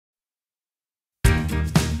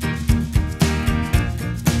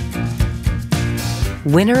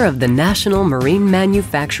Winner of the National Marine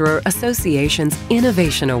Manufacturer Association's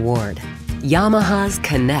Innovation Award, Yamaha's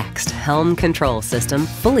Connext Helm control system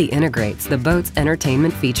fully integrates the boat's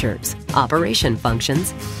entertainment features, operation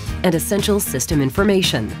functions, and essential system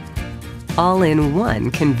information, all in one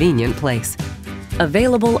convenient place.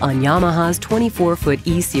 Available on Yamaha's 24-foot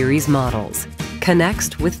E-Series models,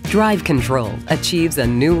 Connext with Drive Control achieves a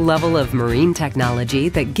new level of marine technology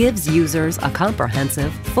that gives users a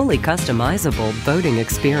comprehensive, fully customizable boating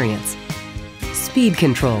experience. Speed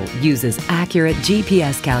Control uses accurate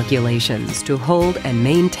GPS calculations to hold and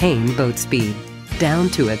maintain boat speed, down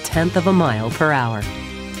to 1/10 of a mile per hour.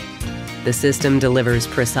 The system delivers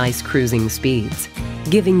precise cruising speeds,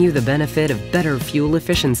 giving you the benefit of better fuel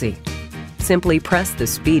efficiency. Simply press the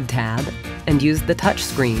Speed tab and use the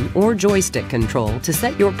touchscreen or joystick control to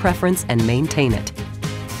set your preference and maintain it,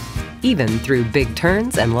 even through big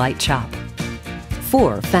turns and light chop.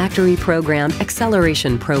 4 factory-programmed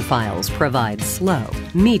acceleration profiles provide slow,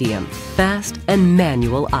 medium, fast, and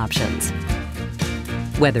manual options.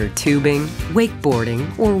 Whether tubing, wakeboarding,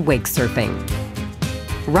 or wake surfing,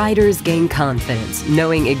 riders gain confidence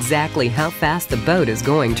knowing exactly how fast the boat is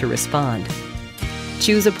going to respond.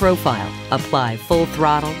 Choose a profile, apply full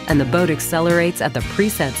throttle, and the boat accelerates at the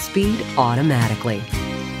preset speed automatically.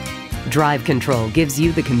 Drive Control gives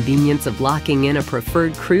you the convenience of locking in a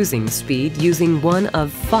preferred cruising speed using one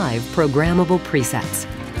of 5 programmable presets.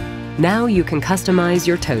 Now you can customize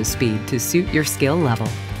your tow speed to suit your skill level.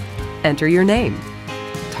 Enter your name,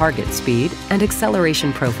 target speed, and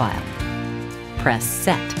acceleration profile. Press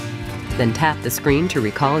Set, then tap the screen to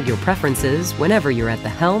recall your preferences whenever you're at the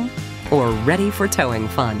helm or ready for towing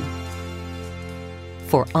fun.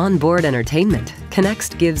 For onboard entertainment,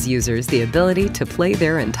 Connext gives users the ability to play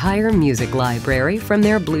their entire music library from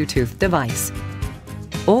their Bluetooth device,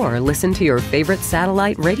 or listen to your favorite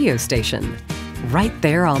satellite radio station, right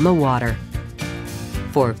there on the water.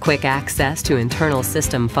 For quick access to internal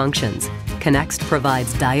system functions, Connext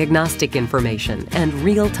provides diagnostic information and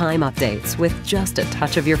real-time updates with just a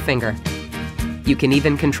touch of your finger. You can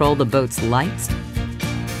even control the boat's lights,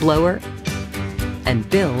 blower, and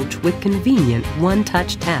bilge with convenient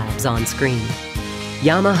one-touch tabs on screen.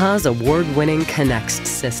 Yamaha's award-winning Connext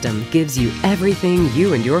system gives you everything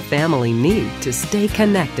you and your family need to stay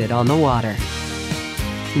connected on the water.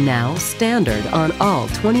 Now standard on all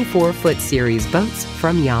 24-foot series boats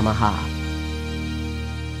from Yamaha.